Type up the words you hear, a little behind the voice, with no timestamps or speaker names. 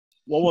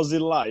what was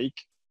it like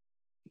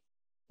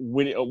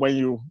when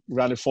you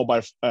ran the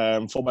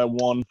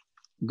 4x1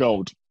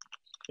 gold?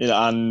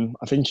 And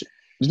I think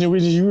didn't you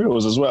win the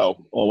Euros as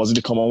well, or was it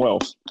the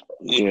Commonwealth?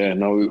 Yeah,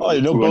 no, we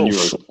won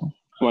both.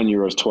 Won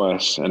Euros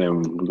twice, and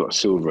then we got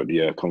silver at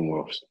the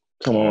Commonwealths.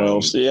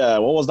 Commonwealths, yeah.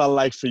 What was that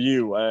like for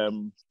you?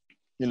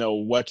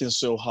 Working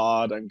so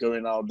hard and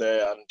going out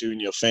there and doing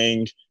your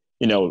thing.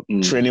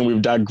 Training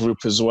with that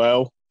group as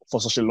well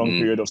for such a long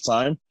period of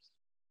time.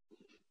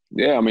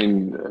 Yeah, I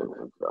mean,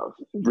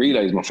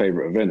 relay is my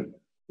favourite event.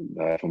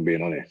 If I'm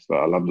being honest,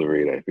 I love the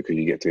relay because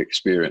you get to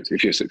experience.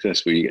 If you're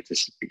successful, you get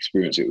to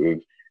experience it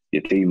with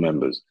your team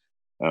members,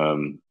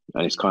 and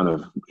it's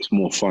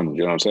more fun.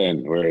 You know what I'm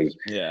saying? Whereas,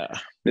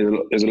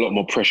 there's a lot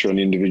more pressure on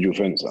the individual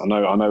fence. I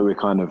know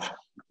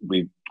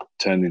we've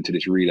turned into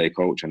this relay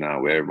culture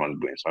now, where everyone's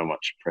putting so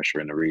much pressure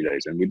in the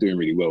relays, and we're doing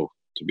really well.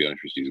 To be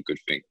honest with you, is a good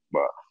thing.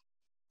 But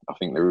I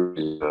think the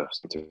relay is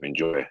something to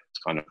enjoy.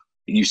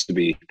 It used to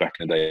be back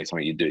in the day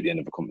something you do at the end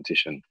of a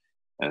competition,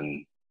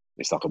 and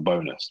it's like a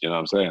bonus. You know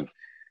what I'm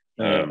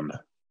saying?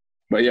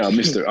 But yeah, I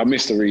miss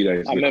the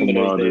relays, the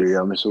camaraderie.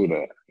 I miss all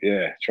that.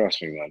 Yeah,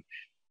 trust me, man.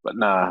 But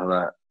nah,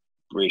 like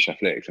British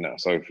athletics and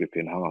that, so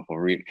flipping hung up on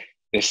relay.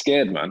 They're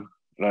scared, man.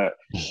 Like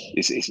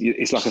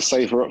it's like a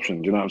safer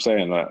option. Do you know what I'm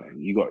saying? Like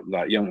you got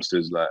like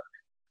youngsters like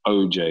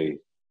OJ,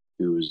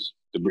 who was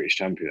the British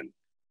champion,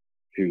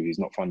 who is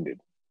not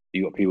funded.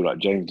 You got people like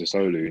James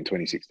DeSolu in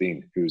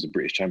 2016, who was a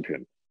British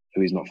champion,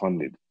 who is not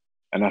funded,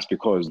 and that's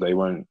because they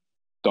won't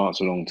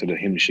dance along to the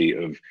hymn sheet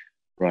of,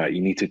 right,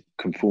 you need to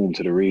conform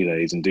to the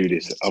relays and do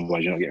this,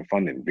 otherwise you're not getting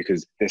funding,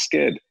 because they're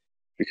scared,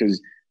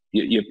 because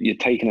you're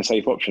taking a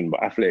safe option.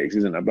 But athletics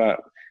isn't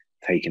about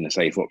taking the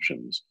safe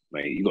options,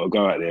 mate. You got to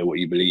go out there what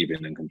you believe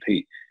in and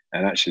compete.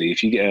 And actually,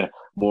 if you get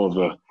more of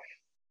a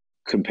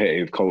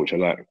competitive culture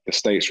like the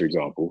States, for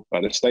example,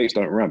 like the States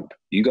don't ramp.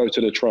 You go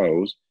to the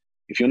trials,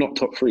 if you're not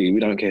top 3, we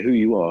don't care who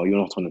you are, you're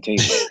not on the team.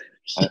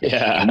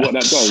 And what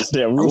that does,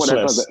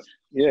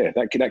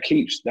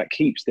 that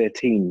keeps their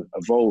team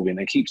evolving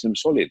and keeps them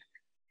solid,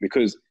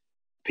 because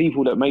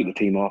people that make the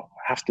team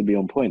have to be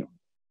on point.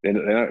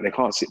 They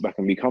can't sit back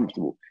and be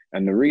comfortable.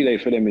 And the relay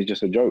for them is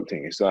just a joke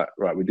thing. It's like,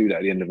 right, we do that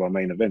at the end of our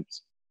main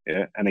events,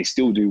 and they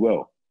still do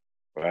well,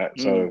 right?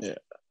 So, you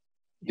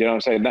know what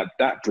I'm saying?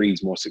 That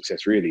breeds more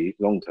success, really,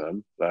 long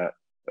term. Like,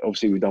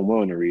 obviously, we've done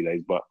well in the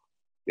relays, but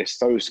they're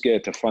so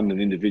scared to fund an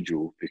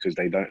individual because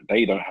they don't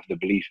have the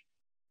belief.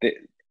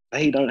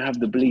 They don't have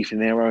the belief in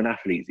their own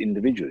athletes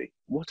individually.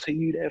 What are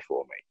you there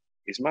for, mate?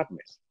 It's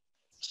madness.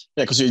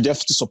 Yeah, because you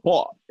have to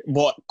support.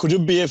 But could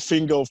it be a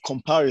thing of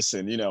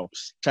comparison,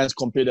 trying to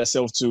compare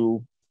themselves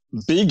to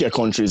bigger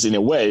countries in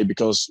a way?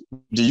 Because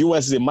the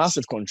US is a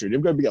massive country.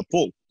 They've got a bigger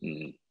pool.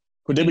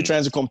 Could they be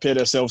trying to compare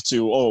themselves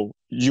to,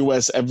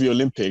 US every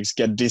Olympics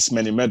get this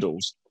many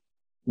medals?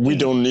 We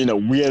don't,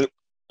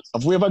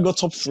 have we ever got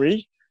top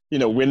 3?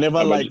 We're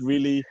never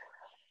really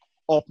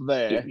up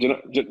there. Do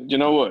you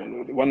know what?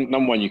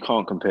 Number one, you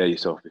can't compare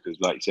yourself because,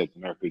 like you said,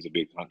 America is a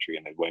big country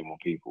and there's way more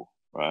people,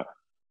 right?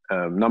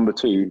 Number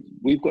 2,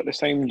 we've got the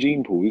same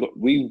gene pool.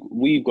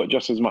 We've got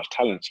just as much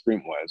talent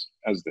sprint-wise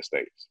as the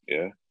States.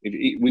 Yeah,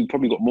 we've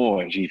probably got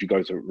more actually if you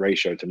go to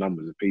ratio to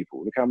numbers of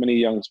people. Look how many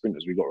young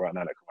sprinters we got right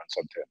now that can run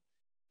sub 10.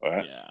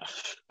 Right?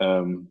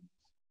 Yeah.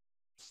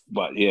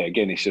 But yeah,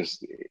 again, it's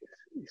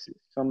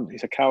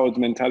a coward's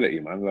mentality,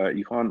 man. Like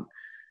you can't.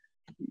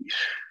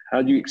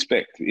 How do you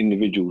expect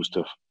individuals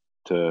to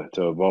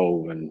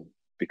evolve and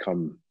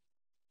become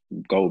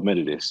gold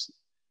medalists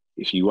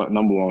if you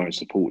number one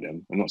support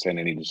them? I'm not saying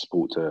they need the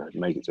support to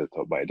make it to the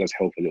top, but it does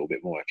help a little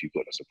bit more if you've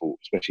got the support,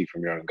 especially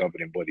from your own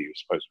governing body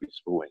who's supposed to be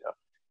supporting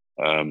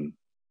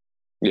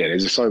you.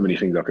 There's just so many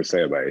things I could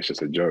say about it. It's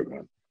just a joke,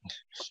 man.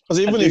 Because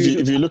even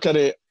if you look at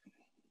it,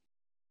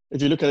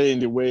 in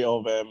the way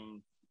of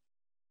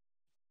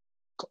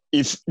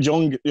if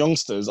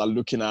youngsters are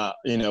looking at,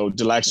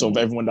 the likes of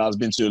everyone that has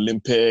been to the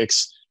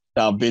Olympics,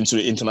 that have been to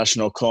the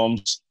international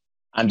comps,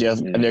 and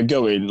they're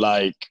going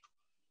like,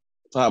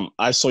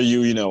 I saw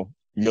you,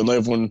 you're not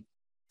even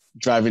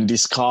driving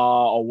this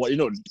car or what,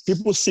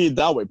 people see it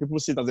that way. People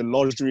see it as a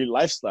luxury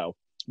lifestyle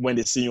when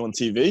they see you on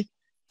TV.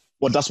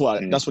 But that's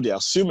what they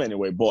assume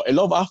anyway. But a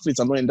lot of athletes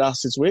are not in that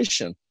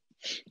situation.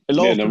 A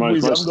lot of people,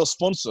 if you haven't got a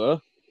sponsor,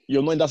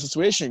 you're not in that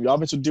situation. You're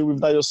having to deal with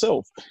that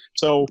yourself.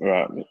 So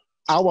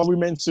how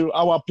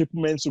are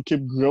people meant to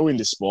keep growing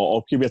the sport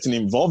or keep getting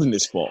involved in the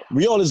sport?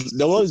 There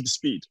will always be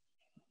speed.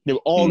 There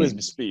will always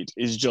be speed.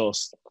 It's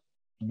just,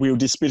 will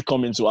this speed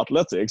come into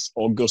athletics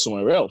or go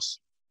somewhere else?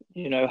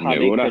 How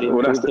they could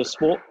improve the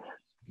sport.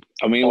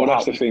 I mean,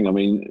 that's the thing. I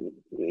mean,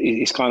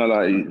 it's kind of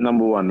like,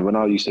 number one, when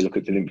I used to look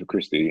at Olympia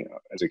Christie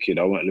as a kid,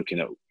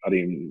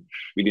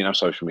 we didn't have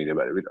social media,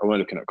 but I wasn't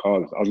looking at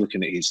cars. I was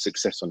looking at his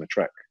success on the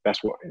track.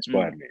 That's what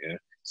inspired me,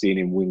 seeing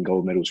him win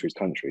gold medals for his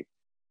country.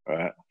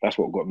 Right? That's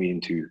what got me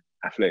into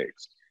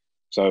athletics.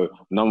 So,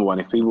 number one,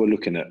 if people are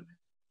looking at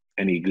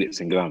any glitz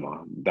and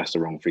glamour, that's the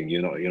wrong thing.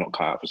 You're not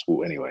cut out for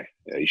sport anyway.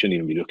 You shouldn't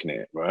even be looking at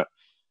it, right?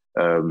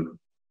 And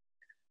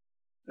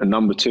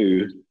number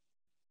 2,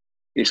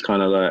 it's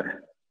kind of like,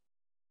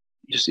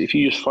 if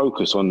you just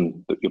focus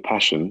on your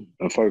passion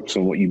and focus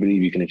on what you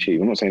believe you can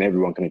achieve. I'm not saying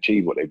everyone can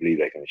achieve what they believe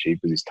they can achieve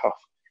because it's tough.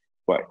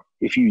 But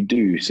if you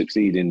do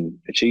succeed in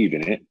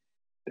achieving it,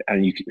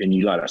 and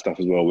you like that stuff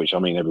as well, which I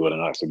mean, everyone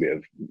likes a bit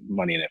of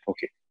money in their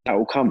pocket, that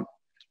will come.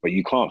 But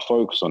you can't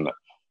focus on that.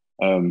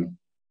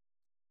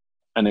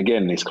 And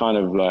again, it's kind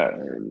of like,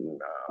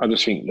 I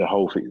just think the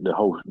whole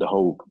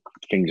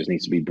thing just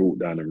needs to be brought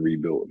down and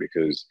rebuilt,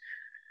 because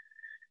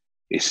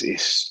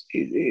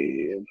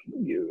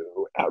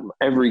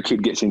every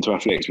kid gets into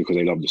athletics because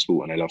they love the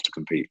sport and they love to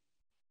compete.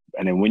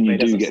 And then when you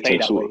do get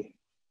to sort of,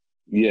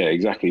 yeah,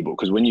 exactly. But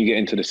because when you get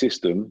into the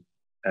system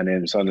and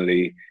then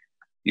suddenly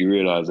you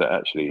realize that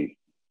actually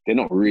they're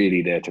not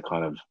really there to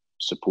kind of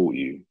support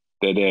you.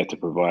 They're there to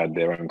provide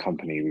their own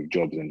company with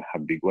jobs and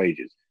have big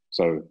wages.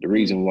 So the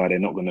reason why they're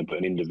not going to put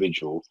an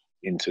individual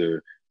into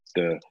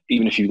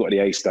even if you've got the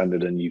A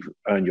standard and you've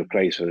earned your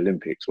place for the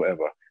Olympics,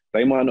 whatever,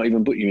 they might not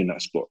even put you in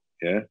that spot,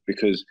 yeah?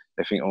 Because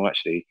they think, oh,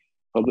 actually, if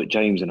I put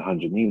James in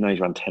 100, even though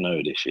he's run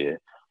 10-0 this year,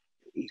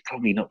 he's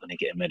probably not going to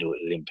get a medal at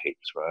the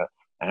Olympics, right?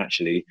 And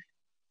actually,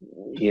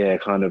 yeah,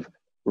 kind of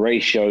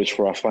ratios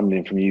for our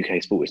funding from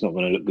UK sport, it's not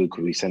going to look good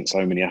because we sent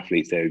so many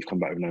athletes there who've come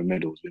back with no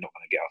medals. We're not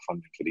going to get our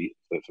funding for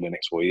the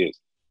next 4 years.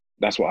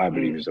 That's what I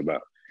believe it's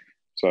about.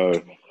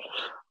 So,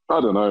 I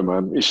don't know,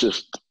 man. It's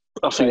just,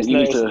 I think you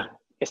need to...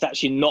 It's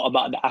actually not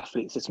about the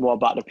athletes. It's more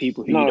about the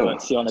people who you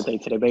don't see on a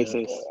day-to-day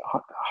basis.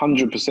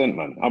 100%,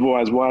 man.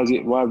 Otherwise, why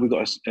have we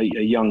got a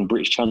young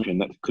British champion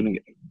that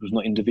was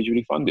not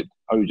individually funded?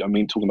 I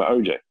mean, talking about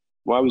OJ.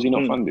 Why was he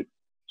not funded? Do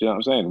you know what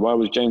I'm saying? Why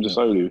was James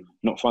Asolu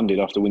not funded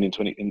after winning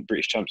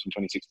British champs in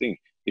 2016?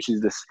 This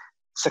is the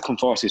second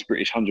fastest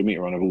British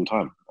 100-meter run of all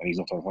time, and he's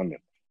not funded.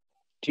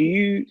 Do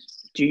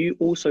you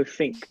also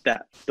think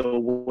that the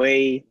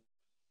way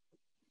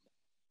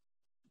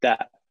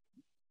that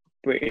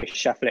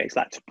British athletics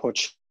like to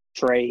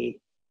portray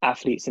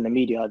athletes in the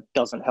media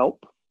doesn't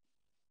help?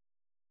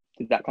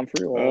 Did that come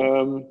through?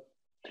 Or?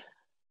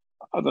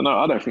 I don't know.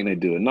 I don't think they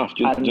do enough.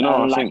 Do you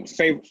know what I think?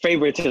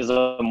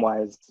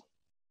 Favoritism-wise.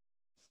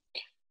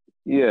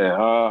 Yeah,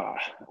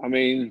 I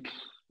mean,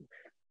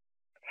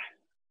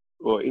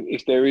 well,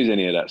 if there is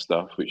any of that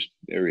stuff, which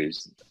there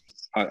is,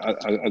 I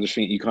just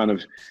think you kind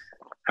of,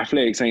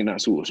 athletics ain't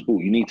that sort of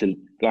sport. You need to,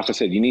 like I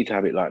said, you need to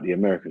have it like the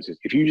Americans.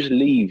 If you just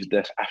leave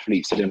the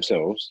athletes to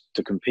themselves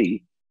to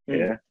compete,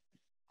 yeah,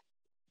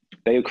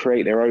 they'll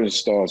create their own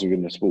stars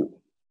within the sport.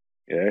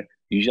 Yeah,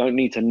 you don't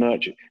need to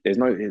nurture. There's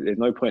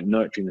no point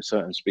nurturing a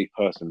certain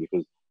person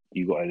because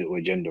you've got a little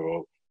agenda,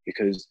 or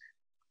because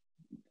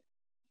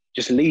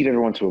just leave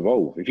everyone to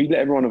evolve. If you let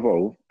everyone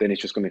evolve, then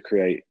it's just going to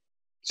create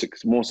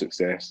more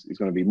success. It's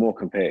going to be more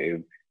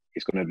competitive.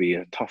 It's going to be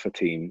a tougher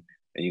team,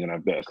 and you're going to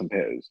have better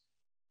competitors.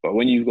 But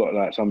when you've got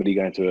like somebody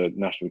going to a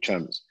national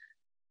champs,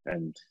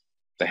 and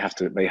they have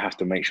to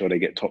make sure they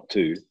get top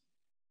 2,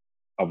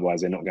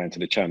 otherwise they're not going to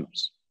the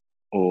champs.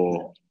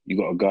 Or you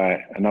got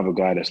another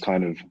guy that's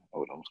kind of,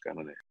 hold on, what's going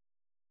on here?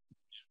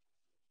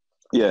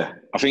 Yeah,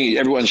 I think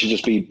everyone should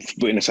just be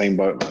put in the same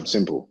boat, man.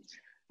 Simple,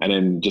 and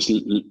then just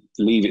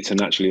leave it to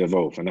naturally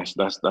evolve, and that's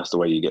the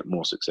way you get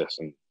more success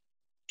and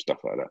stuff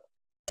like that.